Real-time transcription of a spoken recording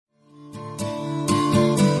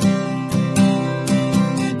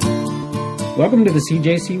Welcome to the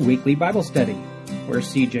CJC Weekly Bible Study, where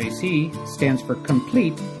CJC stands for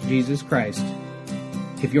Complete Jesus Christ.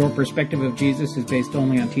 If your perspective of Jesus is based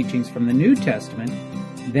only on teachings from the New Testament,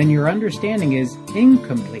 then your understanding is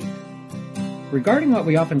incomplete. Regarding what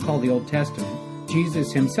we often call the Old Testament,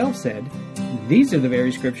 Jesus himself said, "These are the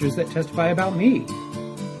very scriptures that testify about me."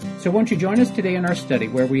 So won't you join us today in our study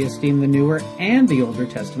where we esteem the newer and the older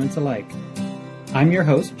testaments alike. I'm your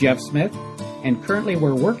host, Jeff Smith, and currently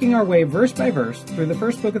we're working our way verse by verse through the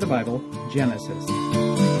first book of the Bible, Genesis.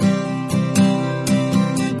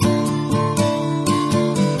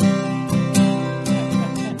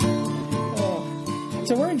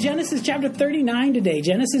 So we're in Genesis chapter 39 today.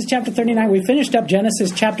 Genesis chapter 39. We finished up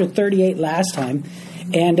Genesis chapter 38 last time.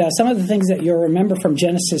 And some of the things that you'll remember from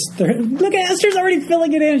Genesis 30... Look at Esther's already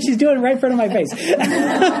filling it in. She's doing it right in front of my face.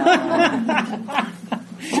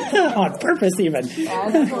 On purpose, even.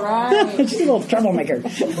 That's right. She's a little troublemaker.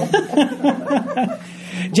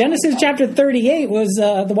 Genesis chapter 38 was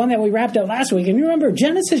the one that we wrapped up last week. And you remember,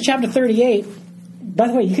 Genesis chapter 38... By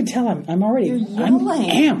the way, you can tell I'm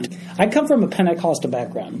amped. I come from a Pentecostal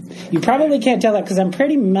background. You probably can't tell that because I'm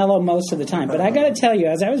pretty mellow most of the time. But I got to tell you,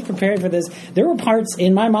 as I was preparing for this, there were parts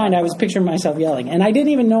in my mind I was picturing myself yelling. And I didn't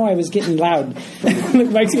even know I was getting loud.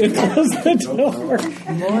 Mike's going to close the door.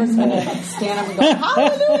 Laura's going to stand up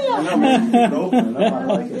and go,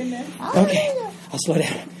 hallelujah. Okay, I'll slow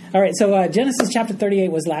down. All right, so Genesis chapter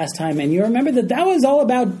 38 was last time, and you remember that was all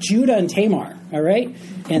about Judah and Tamar, all right?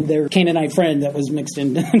 And their Canaanite friend that was mixed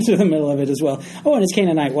into the middle of it as well. Oh, and his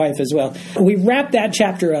Canaanite wife as well. We wrapped that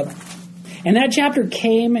chapter up, and that chapter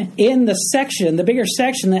came in the section, the bigger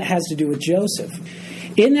section that has to do with Joseph.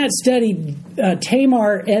 In that study,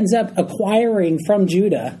 Tamar ends up acquiring from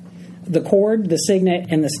Judah the cord, the signet,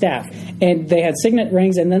 and the staff. And they had signet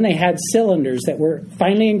rings, and then they had cylinders that were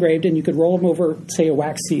finely engraved, and you could roll them over, say, a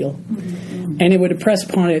wax seal. And it would impress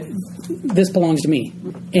upon it, "This belongs to me."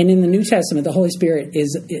 And in the New Testament, the Holy Spirit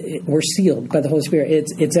we're sealed by the Holy Spirit.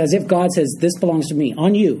 It's as if God says, "This belongs to me,"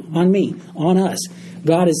 on you, on me, on us.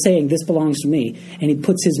 God is saying, "This belongs to me," and he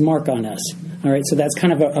puts his mark on us. All right, so that's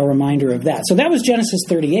kind of a reminder of that. So that was Genesis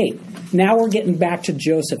 38. Now we're getting back to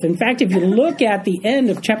Joseph. In fact, if you look at the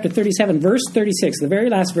end of chapter 37, verse 36, the very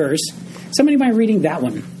last verse, somebody mind reading that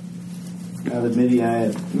one? Now the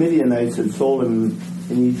Midianites had sold him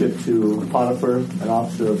in Egypt to Potiphar, an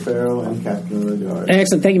officer of Pharaoh and captain of the guard.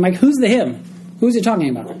 Excellent, thank you, Mike. Who's the him? Who's it talking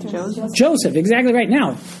about? Joseph, exactly right.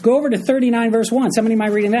 Now, go over to 39, verse 1. Somebody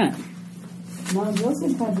mind reading that? Now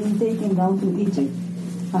Joseph had been taken down to Egypt,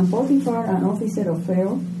 and Potiphar, an officer of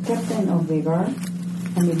Pharaoh, captain of the guard,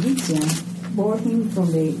 an Egyptian, bore him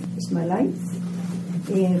from the Ishmaelites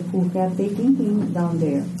who had taken him down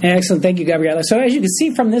there. Excellent. Thank you, Gabriella. So as you can see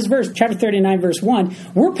from this verse, chapter 39, verse 1,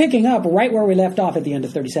 we're picking up right where we left off at the end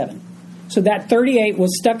of 37. So that 38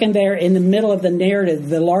 was stuck in there in the middle of the narrative,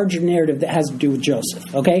 the larger narrative that has to do with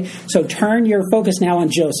Joseph. Okay? So turn your focus now on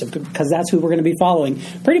Joseph, because that's who we're going to be following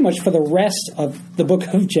pretty much for the rest of the book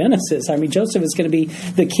of Genesis. I mean, Joseph is going to be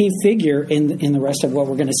the key figure in the rest of what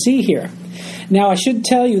we're going to see here. Now, I should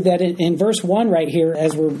tell you that in verse 1 right here,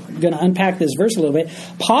 as we're going to unpack this verse a little bit,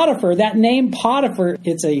 Potiphar, that name Potiphar,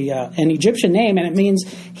 it's an Egyptian name, and it means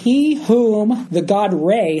he whom the god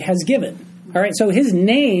Re has given. All right, so his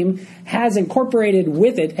name has incorporated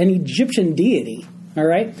with it an Egyptian deity. All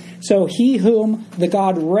right, so he whom the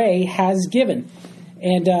god Re has given.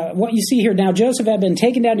 And what you see here now, Joseph had been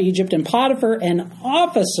taken down to Egypt, and Potiphar, an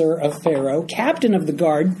officer of Pharaoh, captain of the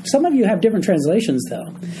guard. Some of you have different translations,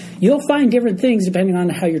 though. You'll find different things depending on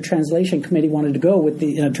how your translation committee wanted to go with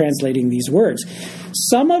the translating these words.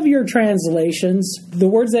 Some of your translations, the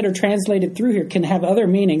words that are translated through here can have other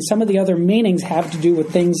meanings. Some of the other meanings have to do with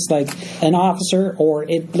things like an officer, or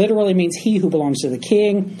it literally means he who belongs to the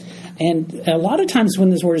king. And a lot of times when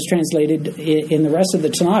this word is translated in the rest of the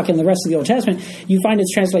Tanakh and the rest of the Old Testament, you find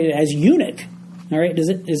it's translated as eunuch. All right?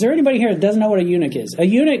 Is there anybody here that doesn't know what a eunuch is? A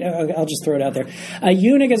eunuch, I'll just throw it out there. A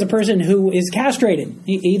eunuch is a person who is castrated,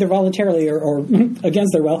 either voluntarily or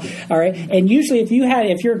against their will. All right? And usually if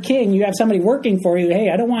you're a king, you have somebody working for you. Hey,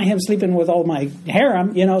 I don't want him sleeping with all my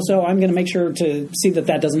harem, so I'm going to make sure to see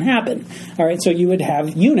that doesn't happen. All right? So you would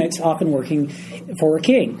have eunuchs often working for a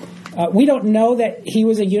king. We don't know that he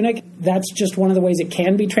was a eunuch. That's just one of the ways it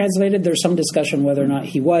can be translated. There's some discussion whether or not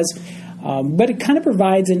he was. But it kind of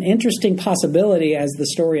provides an interesting possibility as the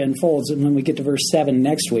story unfolds and when we get to verse 7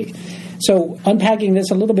 next week. So unpacking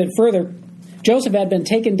this a little bit further, Joseph had been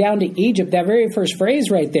taken down to Egypt. That very first phrase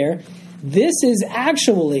right there, this is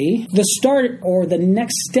actually the start or the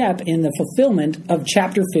next step in the fulfillment of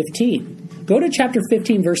chapter 15. Go to chapter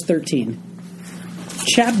 15, verse 13.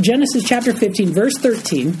 Genesis chapter 15, verse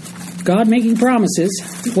 13. God making promises.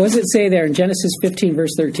 What does it say there in Genesis 15,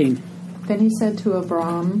 verse 13? Then he said to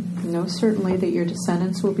Abram, "Know certainly that your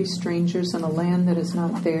descendants will be strangers in a land that is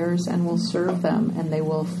not theirs, and will serve them, and they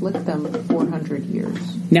will afflict them 400 years."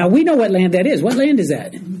 Now, we know what land that is. What land is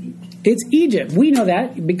that? It's Egypt. We know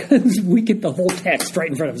that because we get the whole text right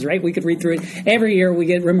in front of us, right? We could read through it. Every year we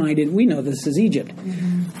get reminded, we know this is Egypt.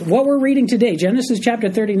 Mm-hmm. What we're reading today, Genesis chapter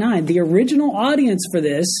 39, the original audience for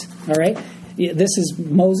this, all right, this is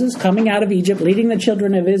Moses coming out of Egypt, leading the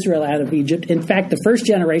children of Israel out of Egypt. In fact, the first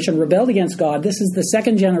generation rebelled against God. This is the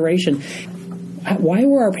second generation. Why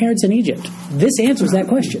were our parents in Egypt? This answers that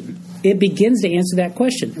question. It begins to answer that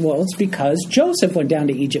question. Well, it's because Joseph went down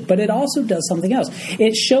to Egypt, but it also does something else.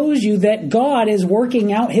 It shows you that God is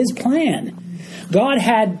working out his plan. God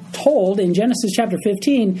had told in Genesis chapter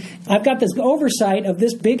 15, I've got this oversight of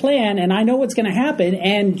this big plan, and I know what's going to happen,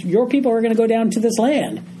 and your people are going to go down to this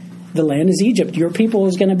land. The land is Egypt. Your people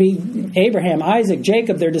is going to be Abraham, Isaac,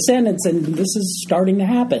 Jacob, their descendants, and this is starting to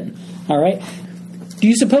happen. All right? Do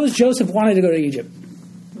you suppose Joseph wanted to go to Egypt?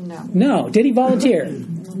 No. No. Did he volunteer?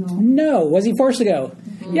 No. Was he forced to go?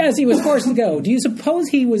 Yes, he was forced to go. Do you suppose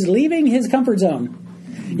he was leaving his comfort zone?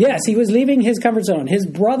 Yes, he was leaving his comfort zone. His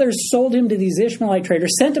brothers sold him to these Ishmaelite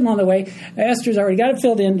traders, sent him on the way. Esther's already got it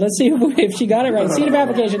filled in. Let's see if she got it right. Seed of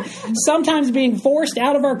application. Sometimes being forced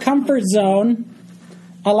out of our comfort zone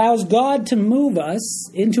allows God to move us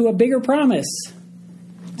into a bigger promise.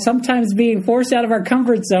 Sometimes being forced out of our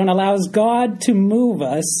comfort zone allows God to move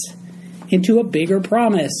us into a bigger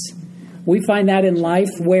promise. We find that in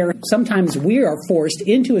life where sometimes we are forced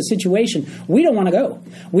into a situation we don't want to go.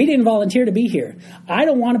 We didn't volunteer to be here. I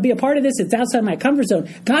don't want to be a part of this. It's outside my comfort zone.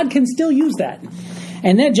 God can still use that.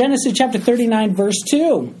 And then Genesis chapter 39, verse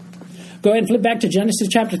 2. Go ahead and flip back to Genesis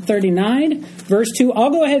chapter 39, verse 2.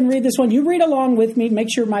 I'll go ahead and read this one. You read along with me. Make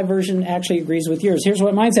sure my version actually agrees with yours. Here's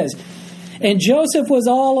what mine says. And Joseph was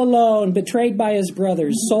all alone, betrayed by his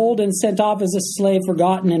brothers, sold and sent off as a slave,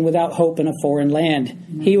 forgotten and without hope in a foreign land.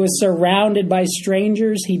 He was surrounded by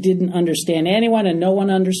strangers. He didn't understand anyone, and no one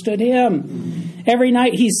understood him. Every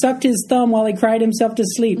night he sucked his thumb while he cried himself to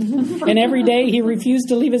sleep. And every day he refused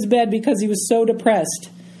to leave his bed because he was so depressed.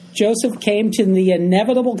 Joseph came to the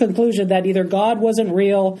inevitable conclusion that either God wasn't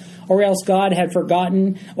real or else God had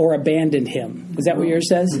forgotten or abandoned him. Is that what yours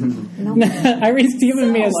says? No. Irene's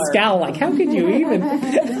giving me a scowl like, how could you even?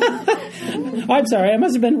 I'm sorry, I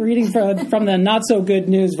must have been reading from the not-so-good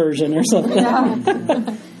news version or something.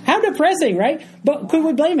 Yeah. How depressing, right? But could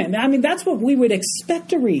we blame him? I mean, that's what we would expect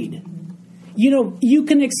to read. You know, you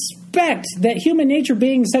can expect that human nature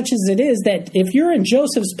being such as it is, that if you're in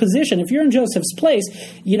Joseph's position, if you're in Joseph's place,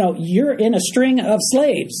 you know, you're in a string of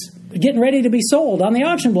slaves getting ready to be sold on the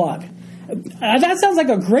auction block. That sounds like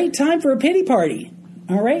a great time for a pity party,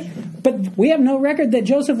 all right? But we have no record that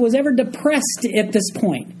Joseph was ever depressed at this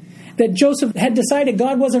point, that Joseph had decided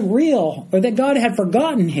God wasn't real or that God had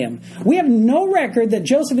forgotten him. We have no record that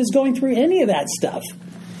Joseph is going through any of that stuff.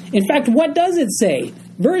 In fact, what does it say?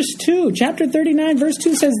 Verse 2, chapter 39, verse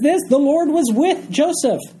 2 says this, the Lord was with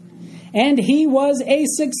Joseph, and he was a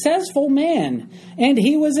successful man, and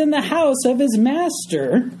he was in the house of his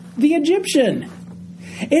master, the Egyptian.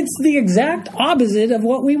 It's the exact opposite of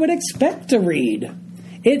what we would expect to read.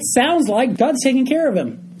 It sounds like God's taking care of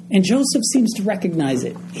him, and Joseph seems to recognize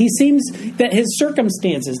it. He seems that his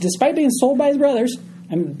circumstances, despite being sold by his brothers,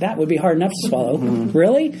 I mean, that would be hard enough to swallow. Mm-hmm.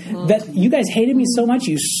 Really? That you guys hated me so much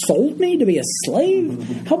you sold me to be a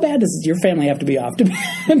slave? How bad does your family have to be off to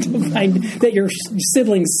find that your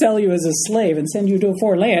siblings sell you as a slave and send you to a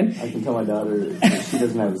foreign land? I can tell my daughter she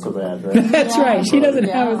doesn't have it so bad, right? That's right. She doesn't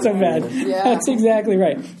have it so bad. Yeah. That's exactly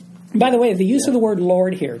right. By the way, the use of the word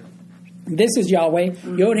Lord here. This is Yahweh,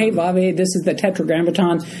 Yod-Heh-Vav-Heh, this is the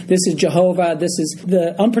Tetragrammaton, this is Jehovah, this is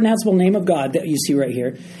the unpronounceable name of God that you see right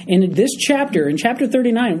here. In this chapter, in chapter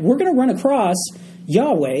 39, we're going to run across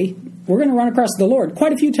Yahweh, we're going to run across the Lord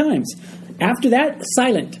quite a few times. After that,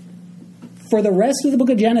 silent. For the rest of the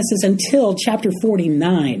book of Genesis until chapter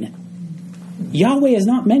 49, Yahweh is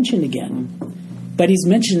not mentioned again, but he's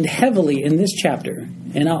mentioned heavily in this chapter.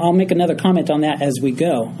 And I'll make another comment on that as we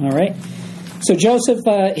go, all right? So Joseph,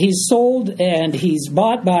 he's sold and he's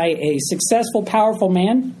bought by a successful, powerful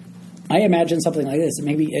man. I imagine something like this.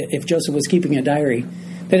 Maybe if Joseph was keeping a diary,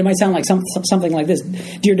 then it might sound like something like this.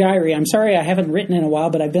 Dear diary, I'm sorry I haven't written in a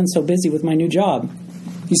while, but I've been so busy with my new job.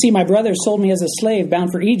 You see, my brothers sold me as a slave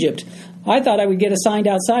bound for Egypt. I thought I would get assigned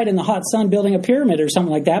outside in the hot sun building a pyramid or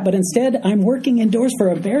something like that, but instead I'm working indoors for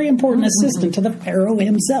a very important assistant to the Pharaoh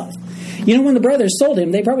himself. You know, when the brothers sold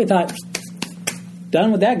him, they probably thought,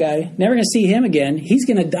 done with that guy. Never going to see him again. He's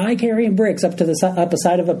going to die carrying bricks up the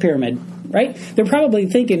side of a pyramid. right? They're probably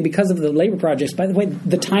thinking, because of the labor projects, by the way,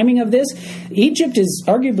 the timing of this, Egypt is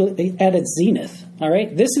arguably at its zenith, all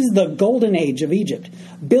right? This is the golden age of Egypt.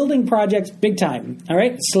 Building projects, big time, all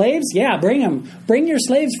right? Slaves, yeah, bring them. Bring your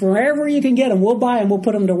slaves from wherever you can get them. We'll buy them. We'll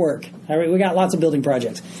put them to work, all right? We got lots of building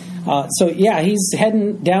projects. So, yeah, he's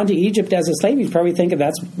heading down to Egypt as a slave. He's probably thinking,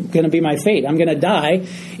 that's going to be my fate. I'm going to die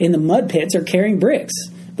in the mud pits or carrying bricks.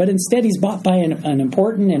 But instead, he's bought by an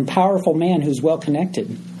important and powerful man who's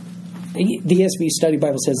well-connected. The ESV Study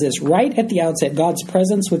Bible says this: right at the outset, God's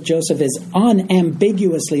presence with Joseph is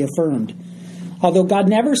unambiguously affirmed. Although God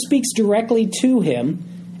never speaks directly to him,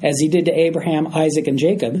 as he did to Abraham, Isaac, and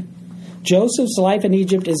Jacob, Joseph's life in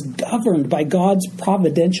Egypt is governed by God's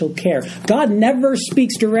providential care. God never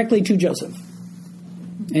speaks directly to Joseph.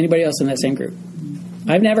 Anybody else in that same group?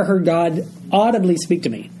 I've never heard God audibly speak to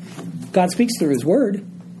me. God speaks through his word.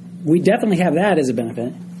 We definitely have that as a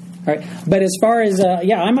benefit. All right. But as far as,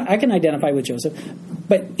 I can identify with Joseph.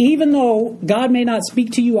 But even though God may not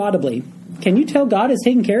speak to you audibly, can you tell God is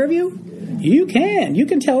taking care of you? You can. You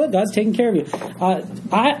can tell that God's taking care of you.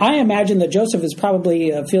 I imagine that Joseph is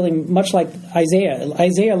probably feeling much like Isaiah.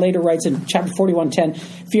 Isaiah later writes in chapter 41:10,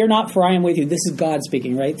 "Fear not, for I am with you." This is God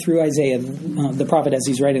speaking, right, through Isaiah, the prophet, as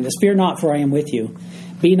he's writing this. "Fear not, for I am with you.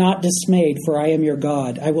 Be not dismayed, for I am your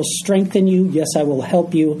God. I will strengthen you. Yes, I will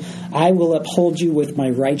help you. I will uphold you with my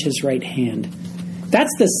righteous right hand."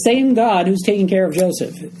 That's the same God who's taking care of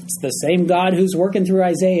Joseph. It's the same God who's working through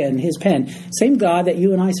Isaiah and his pen. Same God that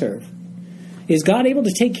you and I serve. Is God able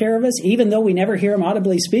to take care of us even though we never hear him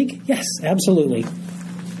audibly speak? Yes, absolutely.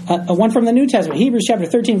 One from the New Testament, Hebrews chapter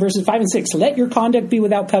 13, verses 5 and 6. "Let your conduct be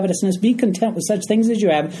without covetousness. Be content with such things as you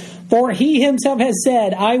have. For he himself has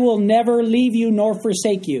said, I will never leave you nor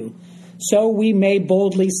forsake you. So we may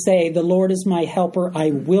boldly say, the Lord is my helper.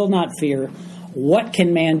 I will not fear. What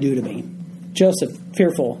can man do to me?" Joseph,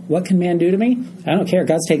 fearful. What can man do to me? I don't care.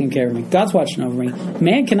 God's taking care of me. God's watching over me.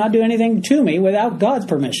 Man cannot do anything to me without God's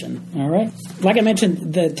permission. All right? Like I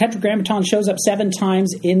mentioned, the Tetragrammaton shows up 7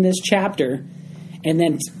 times in this chapter, and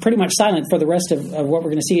then it's pretty much silent for the rest of what we're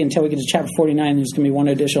going to see until we get to chapter 49. There's going to be one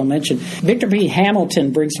additional mention. Victor P.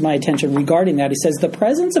 Hamilton brings to my attention regarding that. He says, the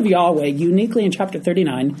presence of Yahweh, uniquely in chapter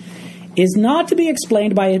 39, is not to be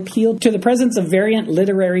explained by appeal to the presence of variant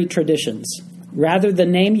literary traditions. Rather, the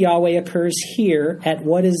name Yahweh occurs here at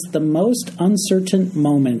what is the most uncertain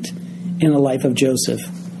moment in the life of Joseph.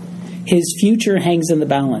 His future hangs in the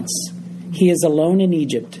balance. He is alone in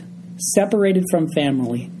Egypt, separated from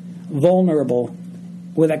family, vulnerable,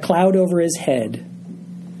 with a cloud over his head.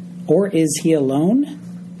 Or is he alone?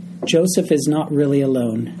 Joseph is not really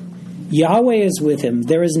alone. Yahweh is with him.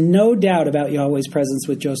 There is no doubt about Yahweh's presence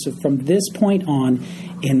with Joseph from this point on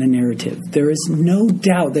in the narrative. There is no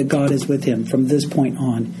doubt that God is with him from this point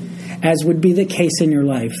on, as would be the case in your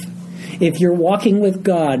life. If you're walking with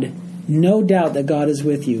God, no doubt that God is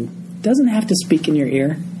with you. Doesn't have to speak in your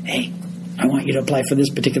ear. Hey, I want you to apply for this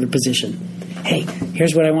particular position. Hey,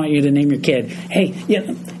 here's what I want you to name your kid. Hey,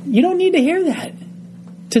 you don't need to hear that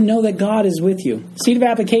to know that God is with you. Seed of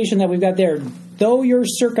application that we've got there. Though your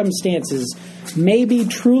circumstances may be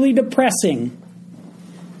truly depressing,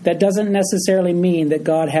 that doesn't necessarily mean that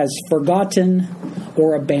God has forgotten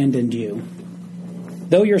or abandoned you.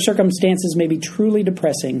 Though your circumstances may be truly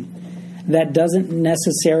depressing, that doesn't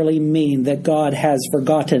necessarily mean that God has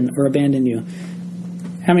forgotten or abandoned you.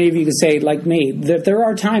 How many of you could say, like me, that there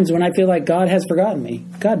are times when I feel like God has forgotten me?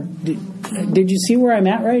 God, did you see where I'm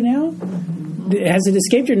at right now? Has it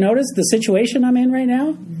escaped your notice, the situation I'm in right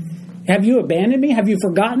now? Have you abandoned me? Have you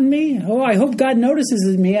forgotten me? Oh, I hope God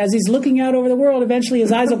notices me as he's looking out over the world. Eventually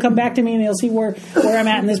his eyes will come back to me and he'll see where I'm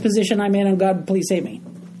at in this position I'm in, and God, please save me.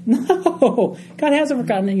 No, God hasn't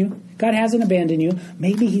forgotten you. God hasn't abandoned you.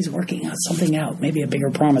 Maybe he's working out something out, maybe a bigger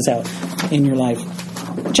promise out in your life.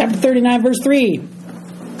 Chapter 39, verse 3.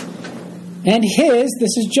 And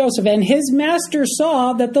this is Joseph, and his master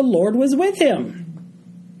saw that the Lord was with him.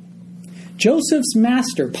 Joseph's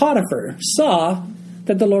master, Potiphar, saw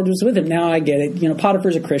that the Lord was with him. Now I get it.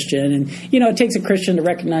 Potiphar's a Christian, and, it takes a Christian to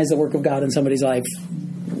recognize the work of God in somebody's life.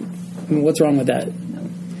 I mean, what's wrong with that?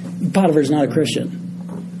 Potiphar's not a Christian.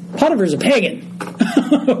 Potiphar's a pagan.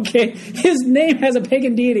 Okay? His name has a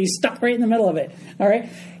pagan deity stuck right in the middle of it. All right?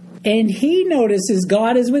 And he notices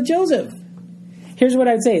God is with Joseph. Here's what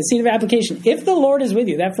I would say. Seed of application. If the Lord is with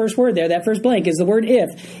you, that first word there, that first blank is the word if.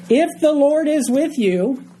 If the Lord is with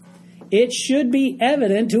you, it should be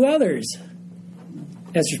evident to others.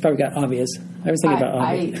 Esther's probably got obvious. I was thinking about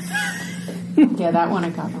obvious. Yeah, that one I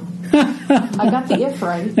got wrong. I got the if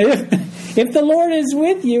right. If the Lord is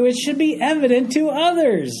with you, it should be evident to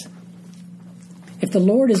others. If the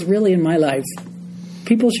Lord is really in my life,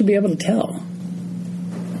 people should be able to tell.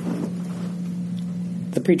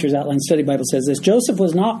 The Preacher's Outline Study Bible says this: Joseph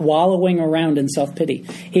was not wallowing around in self-pity.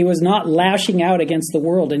 He was not lashing out against the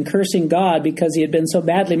world and cursing God because he had been so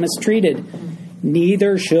badly mistreated.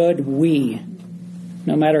 Neither should we,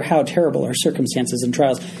 no matter how terrible our circumstances and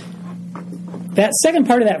trials. That second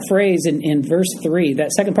part of that phrase in verse 3,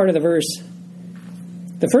 that second part of the verse,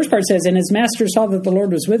 the first part says, and his master saw that the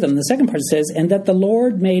Lord was with him. The second part says, and that the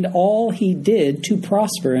Lord made all he did to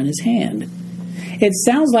prosper in his hand. It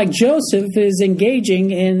sounds like Joseph is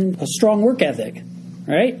engaging in a strong work ethic,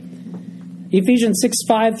 right? Ephesians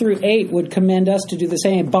 6:5-8 would commend us to do the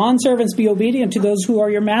same. Bondservants, be obedient to those who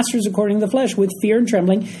are your masters according to the flesh, with fear and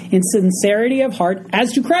trembling, in sincerity of heart,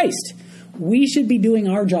 as to Christ. We should be doing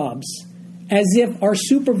our jobs as if our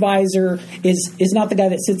supervisor is not the guy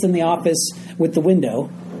that sits in the office with the window,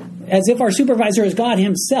 as if our supervisor is God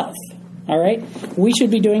himself. All right? We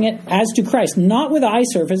should be doing it as to Christ, not with eye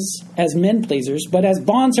service as men pleasers, but as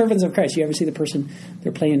bondservants of Christ. You ever see the person,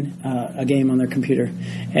 they're playing a game on their computer,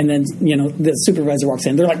 and then, the supervisor walks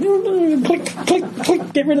in. They're like, click, click,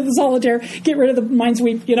 click, get rid of the solitaire, get rid of the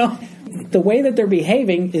Minesweep, The way that they're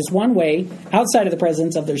behaving is one way outside of the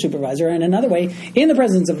presence of their supervisor, and another way in the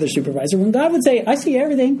presence of their supervisor. When God would say, I see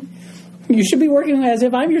everything, you should be working as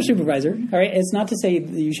if I'm your supervisor. All right, it's not to say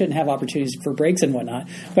that you shouldn't have opportunities for breaks and whatnot,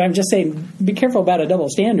 but I'm just saying be careful about a double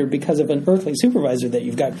standard because of an earthly supervisor that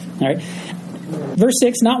you've got. All right. Verse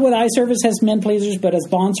 6, not with eye service as men pleasers, but as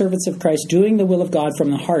bondservants of Christ, doing the will of God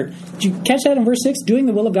from the heart. Did you catch that in verse 6? Doing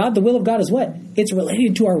the will of God. The will of God is what? It's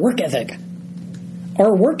related to our work ethic.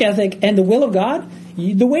 Our work ethic and the will of God,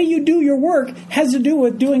 the way you do your work has to do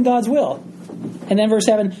with doing God's will. And then verse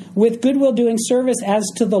 7, with goodwill doing service as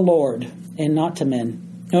to the Lord and not to men,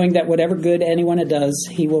 knowing that whatever good anyone does,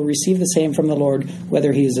 he will receive the same from the Lord,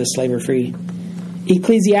 whether he is a slave or free.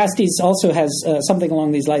 Ecclesiastes also has something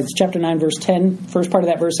along these lines. Chapter 9, verse 10, first part of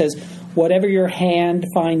that verse says, whatever your hand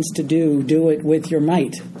finds to do, do it with your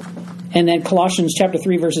might. And then Colossians chapter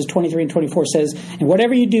 3, verses 23 and 24 says, and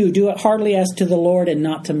whatever you do, do it heartily as to the Lord and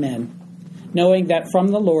not to men, knowing that from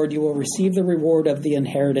the Lord you will receive the reward of the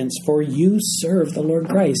inheritance, for you serve the Lord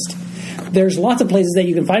Christ. There's lots of places that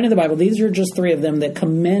you can find in the Bible. These are just three of them that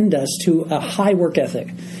commend us to a high work ethic,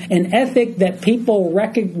 an ethic that people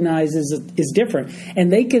recognize is different,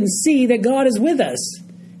 and they can see that God is with us,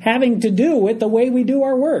 having to do with the way we do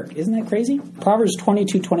our work. Isn't that crazy? Proverbs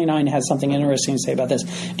 22:29 has something interesting to say about this.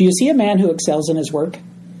 Do you see a man who excels in his work?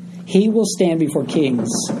 He will stand before kings.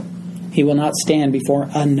 He will not stand before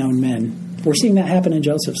unknown men. We're seeing that happen in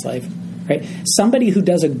Joseph's life. Right? Somebody who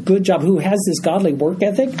does a good job, who has this godly work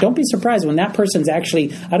ethic, don't be surprised when that person's actually,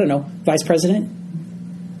 vice president.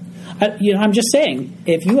 I'm just saying,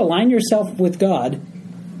 if you align yourself with God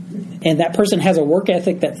and that person has a work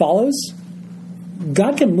ethic that follows,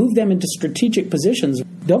 God can move them into strategic positions.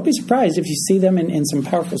 Don't be surprised if you see them in some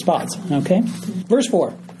powerful spots. Okay? Verse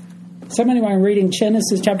 4. Somebody I'm reading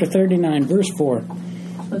Genesis chapter 39, verse 4.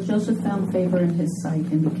 So Joseph found favor in his sight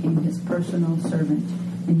and became his personal servant.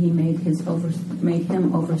 And he made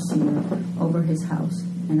him overseer over his house,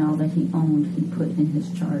 and all that he owned he put in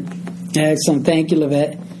his charge. Excellent. Thank you,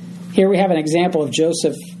 Livette. Here we have an example of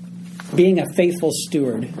Joseph being a faithful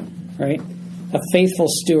steward, right? A faithful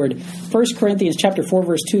steward. 1 Corinthians chapter 4,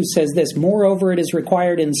 verse 2 says this, moreover, it is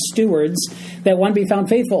required in stewards that one be found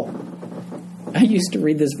faithful. I used to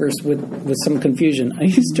read this verse with some confusion. I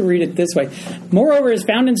used to read it this way. Moreover is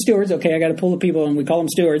found in stewards. Okay, I got to pull the people, and we call them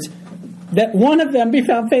stewards. That one of them be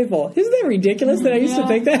found faithful. Isn't that ridiculous that I used to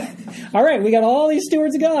think that? All right, we got all these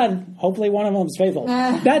stewards of God. Hopefully one of them is faithful.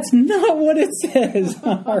 That's not what it says.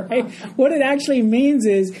 All right. What it actually means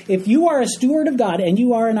is if you are a steward of God, and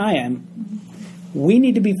you are and I am, we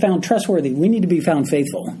need to be found trustworthy. We need to be found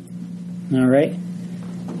faithful. All right.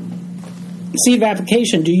 Seed of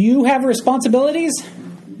application. Do you have responsibilities?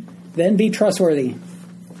 Then be trustworthy.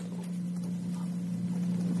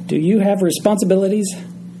 Do you have responsibilities?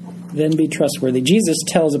 Then be trustworthy. Jesus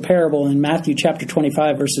tells a parable in Matthew chapter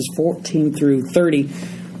 25, verses 14 through 30.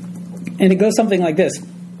 And it goes something like this.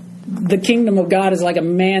 The kingdom of God is like a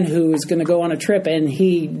man who is going to go on a trip, and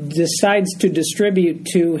he decides to distribute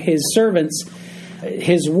to his servants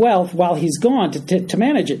his wealth while he's gone to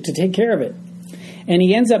manage it, to take care of it. And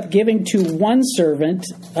he ends up giving to one servant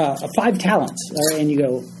 5 talents. All right? And you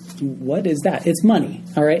go, what is that? It's money.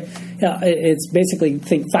 All right. It's basically,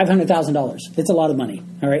 think $500,000. It's a lot of money.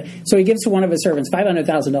 All right. So he gives to one of his servants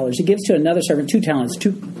 $500,000. He gives to another servant 2 talents.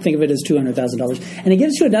 Think of it as $200,000. And he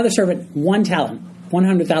gives to another servant 1 talent,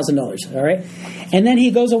 $100,000. All right. And then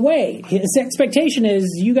he goes away. His expectation is,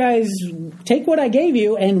 you guys take what I gave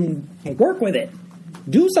you and work with it.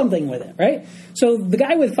 Do something with it, right? So the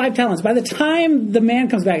guy with 5 talents, by the time the man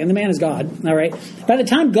comes back, and the man is God, all right? By the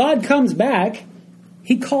time God comes back,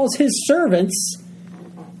 he calls his servants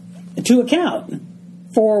to account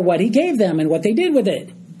for what he gave them and what they did with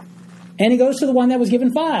it. And he goes to the one that was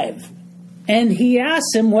given 5. And he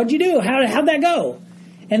asks him, what'd you do? How'd that go?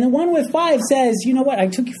 And the one with 5 says, you know what? I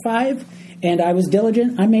took your 5 and I was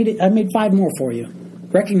diligent. I made 5 more for you.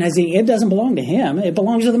 Recognizing it doesn't belong to him. It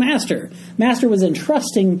belongs to the master. Master was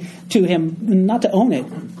entrusting to him not to own it,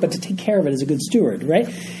 but to take care of it as a good steward, right?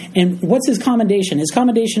 And what's his commendation? His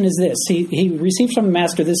commendation is this. He receives from the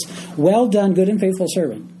master this well done, good and faithful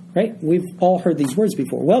servant, right? We've all heard these words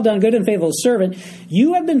before. Well done, good and faithful servant.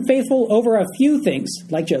 You have been faithful over a few things,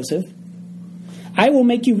 like Joseph. I will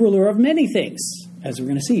make you ruler of many things, as we're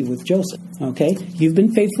going to see with Joseph, okay? You've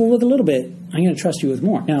been faithful with a little bit. I'm going to trust you with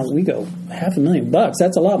more. Now, we go, $500,000.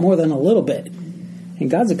 That's a lot more than a little bit. In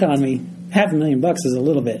God's economy, $500,000 is a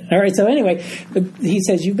little bit. All right, so anyway, he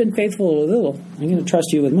says, you've been faithful with a little. I'm going to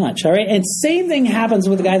trust you with much. All right, and same thing happens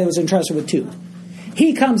with the guy that was entrusted with 2.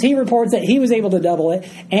 He comes, he reports that he was able to double it,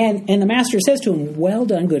 and the master says to him, well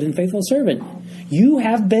done, good and faithful servant. You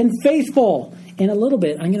have been faithful in a little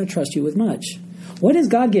bit. I'm going to trust you with much. What has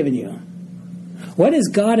God given you? What is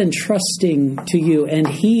God entrusting to you? And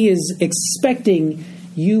he is expecting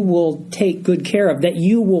you will take good care of, that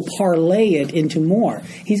you will parlay it into more.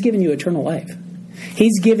 He's giving you eternal life.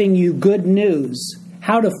 He's giving you good news,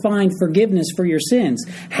 how to find forgiveness for your sins.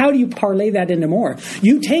 How do you parlay that into more?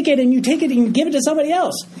 You take it and you give it to somebody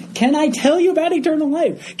else. Can I tell you about eternal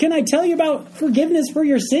life? Can I tell you about forgiveness for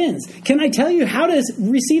your sins? Can I tell you how to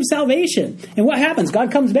receive salvation? And what happens?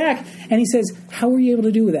 God comes back and he says, how were you able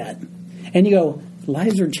to do that? And you go,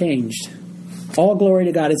 lives are changed. All glory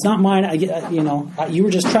to God. It's not mine. You were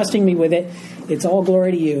just trusting me with it. It's all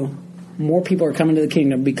glory to you. More people are coming to the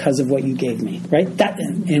kingdom because of what you gave me, right?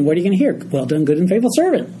 And what are you going to hear? Well done, good and faithful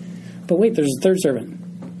servant. But wait, there's a third servant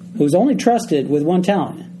who's only trusted with 1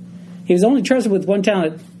 talent. He was only trusted with 1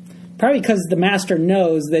 talent, probably because the master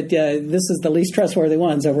knows that this is the least trustworthy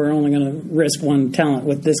one, so we're only going to risk 1 talent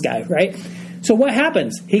with this guy, right? So what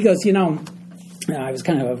happens? He goes, I was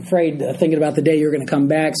kind of afraid, thinking about the day you're going to come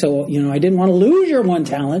back. So, I didn't want to lose your 1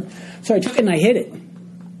 talent. So I took it and I hid it.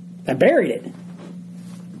 I buried it.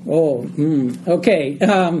 Oh, okay.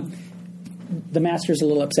 The master's a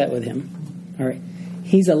little upset with him. All right.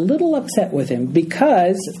 He's a little upset with him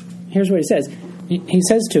because, here's what he says. He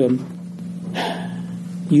says to him,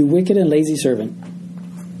 you wicked and lazy servant.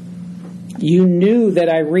 You knew that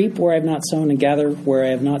I reap where I have not sown and gather where I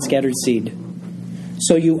have not scattered seed.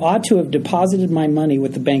 So you ought to have deposited my money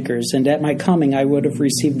with the bankers, and at my coming I would have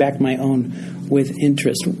received back my own with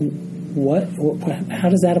interest. What? How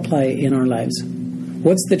does that apply in our lives?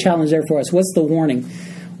 What's the challenge there for us? What's the warning?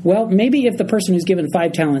 Well, maybe if the person who's given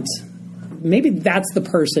 5 talents, maybe that's the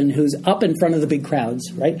person who's up in front of the big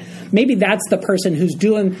crowds, right? Maybe that's the person who's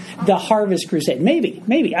doing the harvest crusade.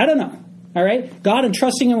 Maybe, I don't know. All right? God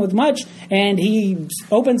entrusting him with much, and he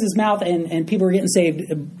opens his mouth, and people are getting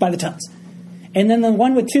saved by the tons. And then the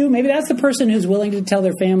one with 2, maybe that's the person who's willing to tell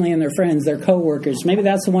their family and their friends, their coworkers. Maybe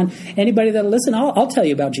that's the one, anybody that'll listen, I'll tell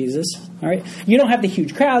you about Jesus. All right? You don't have the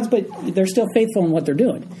huge crowds, but they're still faithful in what they're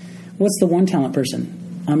doing. What's the 1 talent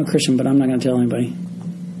person? I'm a Christian, but I'm not going to tell anybody.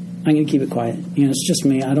 I'm going to keep it quiet. It's just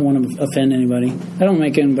me. I don't want to offend anybody. I don't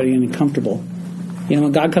make anybody uncomfortable.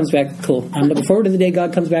 When God comes back, cool. I'm looking forward to the day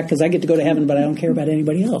God comes back because I get to go to heaven, but I don't care about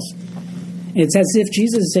anybody else. It's as if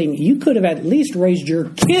Jesus is saying, you could have at least raised your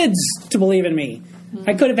kids to believe in me.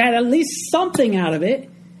 I could have had at least something out of it,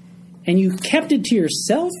 and you kept it to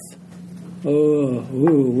yourself?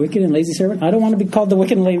 Wicked and lazy servant? I don't want to be called the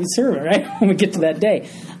wicked and lazy servant, right? When we get to that day.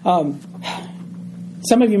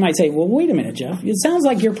 Some of you might say, well, wait a minute, Jeff. It sounds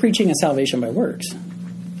like you're preaching a salvation by works.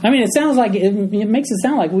 It sounds like, it makes it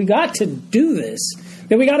sound like we got to do this.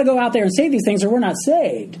 That we got to go out there and say these things or we're not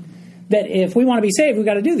saved. That if we want to be saved, we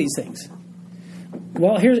got to do these things.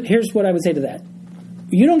 Well, here's what I would say to that.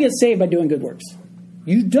 You don't get saved by doing good works.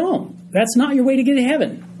 You don't. That's not your way to get to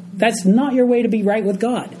heaven. That's not your way to be right with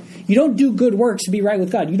God. You don't do good works to be right with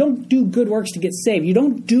God. You don't do good works to get saved. You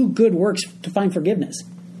don't do good works to find forgiveness.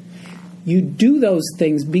 You do those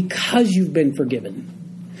things because you've been forgiven.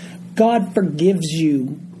 God forgives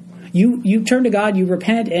you. You turn to God, you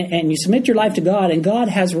repent, and you submit your life to God, and God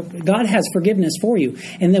has forgiveness for you.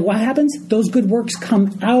 And then what happens? Those good works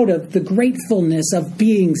come out of the gratefulness of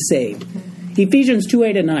being saved. Ephesians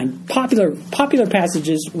 2:8-9, popular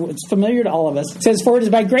passages. It's familiar to all of us. It says, "For it is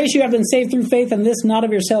by grace you have been saved through faith, and this not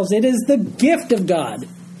of yourselves. It is the gift of God,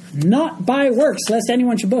 not by works, lest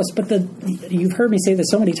anyone should boast. But you've heard me say this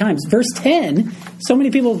so many times. Verse 10, so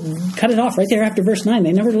many people cut it off right there after verse 9.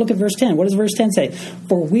 They never look at verse 10. What does verse 10 say?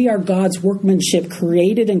 For we are God's workmanship,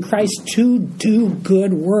 created in Christ to do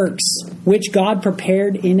good works, which God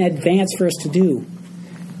prepared in advance for us to do.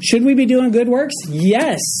 Should we be doing good works?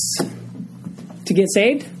 Yes. To get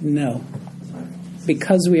saved? No.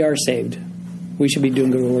 Because we are saved, we should be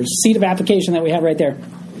doing good works. Seed of application that we have right there.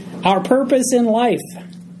 Our purpose in life.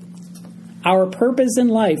 Our purpose in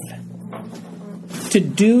life, to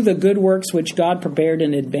do the good works which God prepared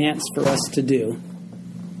in advance for us to do.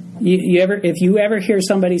 If you ever hear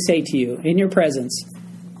somebody say to you in your presence,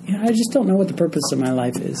 I just don't know what the purpose of my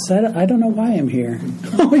life is. I don't know why I'm here.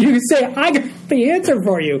 You say, I got the answer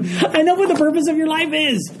for you. I know what the purpose of your life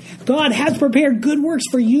is. God has prepared good works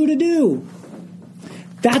for you to do.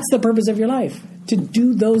 That's the purpose of your life, to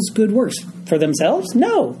do those good works. For themselves?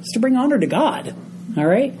 No. It's to bring honor to God. All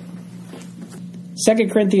right? 2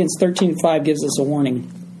 Corinthians 13:5 gives us a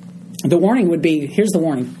warning. The warning would be, here's the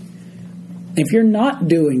warning. If you're not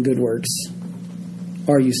doing good works,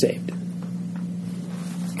 are you saved?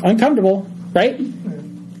 Uncomfortable, right?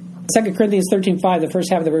 2 Corinthians 13:5, the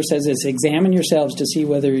first half of the verse says this, examine yourselves to see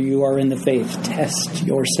whether you are in the faith. Test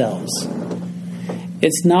yourselves.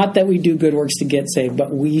 It's not that we do good works to get saved,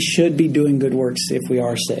 but we should be doing good works if we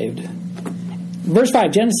are saved. Verse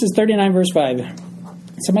 5, Genesis 39, verse 5.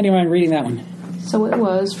 Somebody mind reading that one? So it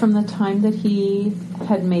was from the time that he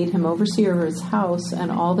had made him overseer of his house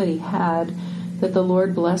and all that he had, that the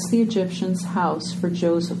Lord blessed the Egyptian's house for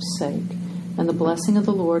Joseph's sake. And the blessing of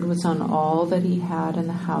the Lord was on all that he had in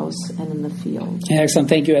the house and in the field. Excellent.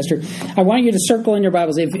 Thank you, Esther. I want you to circle in your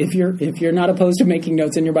Bibles. If you're not opposed to making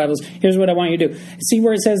notes in your Bibles, here's what I want you to do. See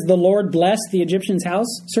where it says the Lord blessed the Egyptian's house?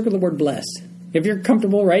 Circle the word blessed. If you're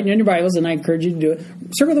comfortable writing in your Bibles, and I encourage you to do it,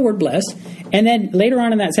 circle the word blessed. And then later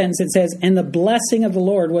on in that sentence, it says, and the blessing of the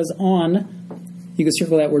Lord was on, you can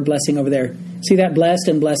circle that word blessing over there. See that? Blessed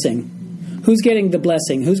and blessing. Who's getting the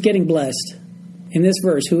blessing? Who's getting blessed? In this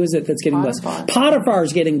verse, who is it that's getting blessed? Potiphar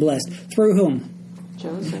is getting blessed. Through whom?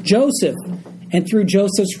 Joseph. And through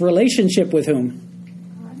Joseph's relationship with whom?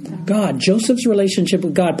 God. Joseph's relationship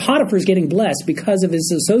with God. Potiphar is getting blessed because of his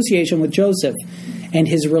association with Joseph and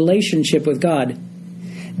his relationship with God.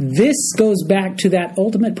 This goes back to that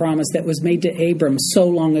ultimate promise that was made to Abram so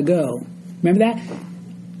long ago. Remember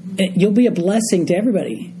that? You'll be a blessing to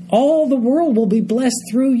everybody. All the world will be blessed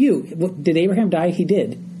through you. Did Abraham die? He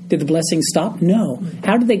did. Did the blessing stop? No.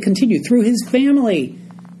 How did they continue? Through his family,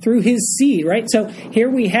 through his seed, right? So here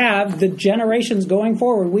we have the generations going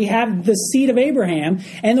forward. We have the seed of Abraham,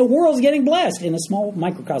 and the world's getting blessed in a small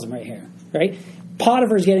microcosm right here, right?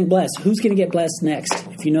 Potiphar's getting blessed. Who's going to get blessed next?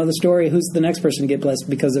 If you know the story, who's the next person to get blessed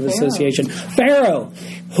because of association? Pharaoh.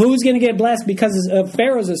 Who's going to get blessed because of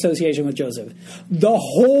Pharaoh's association with Joseph? The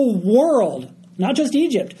whole world, not just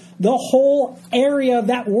Egypt, the whole area of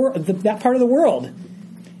that part of the world.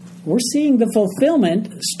 We're seeing the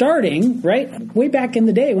fulfillment starting, right, way back in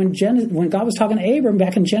the day when God was talking to Abram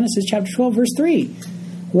back in Genesis chapter 12, verse 3.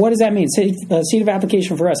 What does that mean? Seed of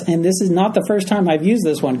application for us. And this is not the first time I've used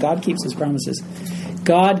this one. God keeps his promises.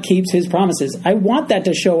 God keeps his promises. I want that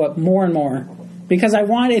to show up more and more because I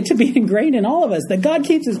want it to be ingrained in all of us that God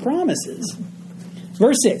keeps his promises.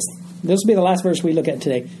 Verse 6. This will be the last verse we look at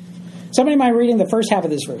today. Somebody mind reading the first half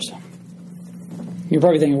of this verse? You're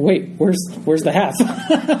probably thinking, wait, where's the half?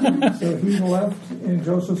 So he left in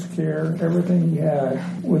Joseph's care everything he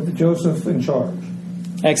had with Joseph in charge.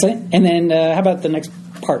 Excellent. And then how about the next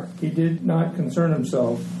part? He did not concern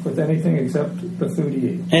himself with anything except the food he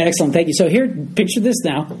ate. Excellent. Thank you. So here, picture this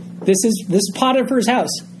now. This is Potiphar's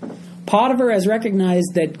house. Potiphar has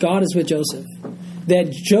recognized that God is with Joseph.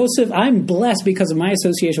 That Joseph, I'm blessed because of my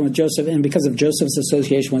association with Joseph and because of Joseph's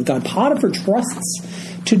association with God. Potiphar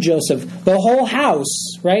trusts to Joseph the whole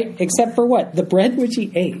house, right? Except for what? The bread which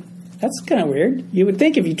he ate. That's kind of weird. You would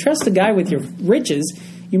think if you trust a guy with your riches,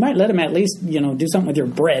 you might let him at least, do something with your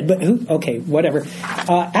bread. But okay, whatever.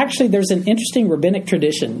 Actually, there's an interesting rabbinic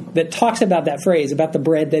tradition that talks about that phrase, about the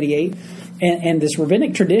bread that he ate. And this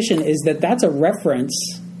rabbinic tradition is that that's a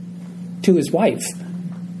reference to his wife.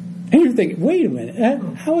 And you're thinking, wait a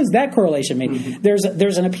minute, how is that correlation made? Mm-hmm.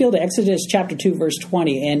 There's an appeal to Exodus chapter 2, verse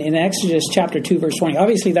 20. And in Exodus chapter 2, verse 20,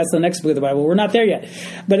 obviously that's the next book of the Bible. We're not there yet.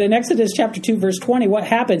 But in Exodus chapter 2, verse 20, what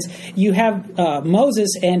happens? You have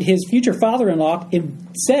Moses and his future father-in-law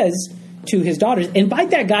says to his daughters,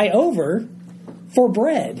 invite that guy over for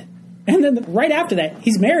bread. And then right after that,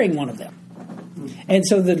 he's marrying one of them. And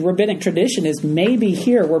so the rabbinic tradition is maybe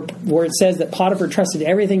here where it says that Potiphar trusted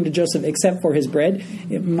everything to Joseph except for his bread.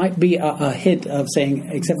 It might be a hint of saying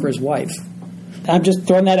except for his wife. I'm just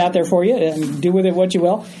throwing that out there for you, and do with it what you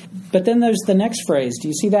will. But then there's the next phrase. Do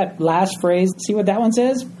you see that last phrase? See what that one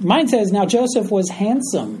says? Mine says, now Joseph was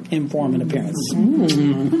handsome in form and appearance.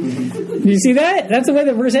 Do you see that? That's the way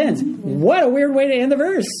the verse ends. What a weird way to end the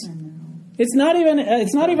verse. It's not even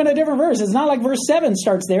a different verse. It's not like verse 7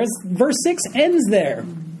 starts there. Verse 6 ends there.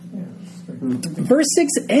 Verse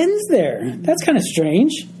 6 ends there. That's kind of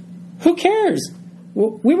strange. Who cares?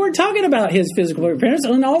 We weren't talking about his physical appearance,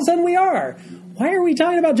 and all of a sudden we are. Why are we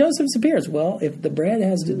talking about Joseph's appearance? Well, if the bread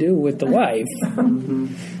has to do with the wife,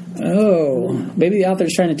 maybe the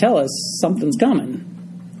author's trying to tell us something's coming.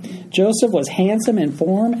 Joseph was handsome in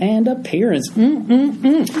form and appearance. Regarding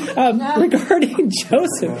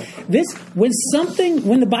Joseph,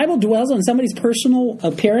 when the Bible dwells on somebody's personal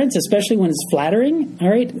appearance, especially when it's flattering, all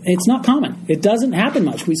right, it's not common. It doesn't happen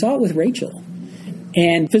much. We saw it with Rachel.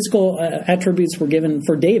 And physical attributes were given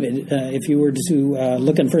for David, if you were to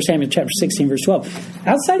look in 1 Samuel chapter 16, verse 12.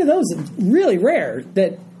 Outside of those, it's really rare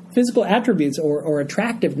that physical attributes or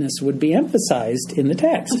attractiveness would be emphasized in the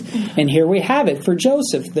text. And here we have it for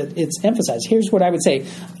Joseph, that it's emphasized. Here's what I would say.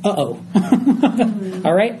 All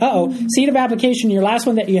right? Seed of application, your last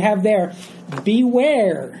one that you have there.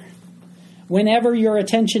 Beware whenever your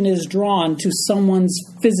attention is drawn to someone's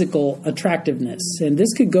physical attractiveness. And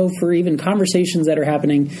this could go for even conversations that are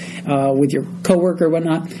happening with your coworker or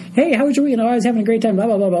whatnot. Hey, how was your week? I was having a great time, blah,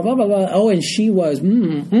 blah, blah, blah, blah, blah, blah. Oh, and she was,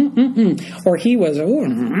 or he was,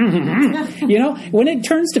 when it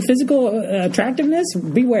turns to physical attractiveness,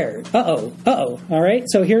 beware. All right?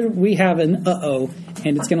 So here we have an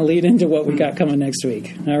and it's going to lead into what we got coming next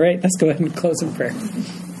week. All right? Let's go ahead and close in prayer.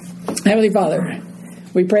 Heavenly Father,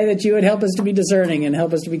 we pray that you would help us to be discerning and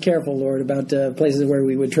help us to be careful, Lord, about places where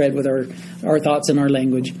we would tread with our thoughts and our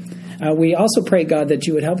language. We also pray, God, that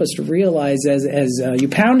you would help us to realize as you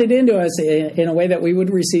pound it into us in a way that we would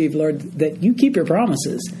receive, Lord, that you keep your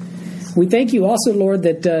promises. We thank you also, Lord,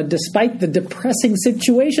 that despite the depressing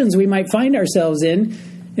situations we might find ourselves in,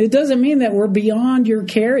 it doesn't mean that we're beyond your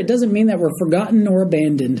care. It doesn't mean that we're forgotten or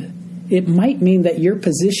abandoned. It might mean that you're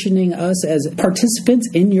positioning us as participants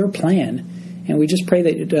in your plan. And we just pray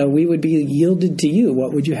that we would be yielded to you.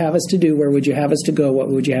 What would you have us to do? Where would you have us to go? What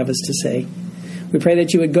would you have us to say? We pray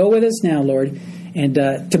that you would go with us now, Lord, and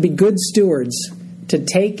to be good stewards, to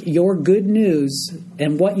take your good news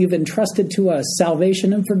and what you've entrusted to us,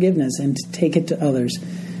 salvation and forgiveness, and to take it to others.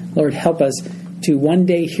 Lord, help us to one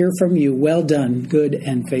day hear from you, well done, good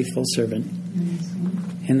and faithful servant.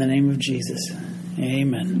 In the name of Jesus,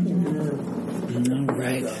 amen. All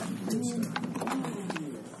right.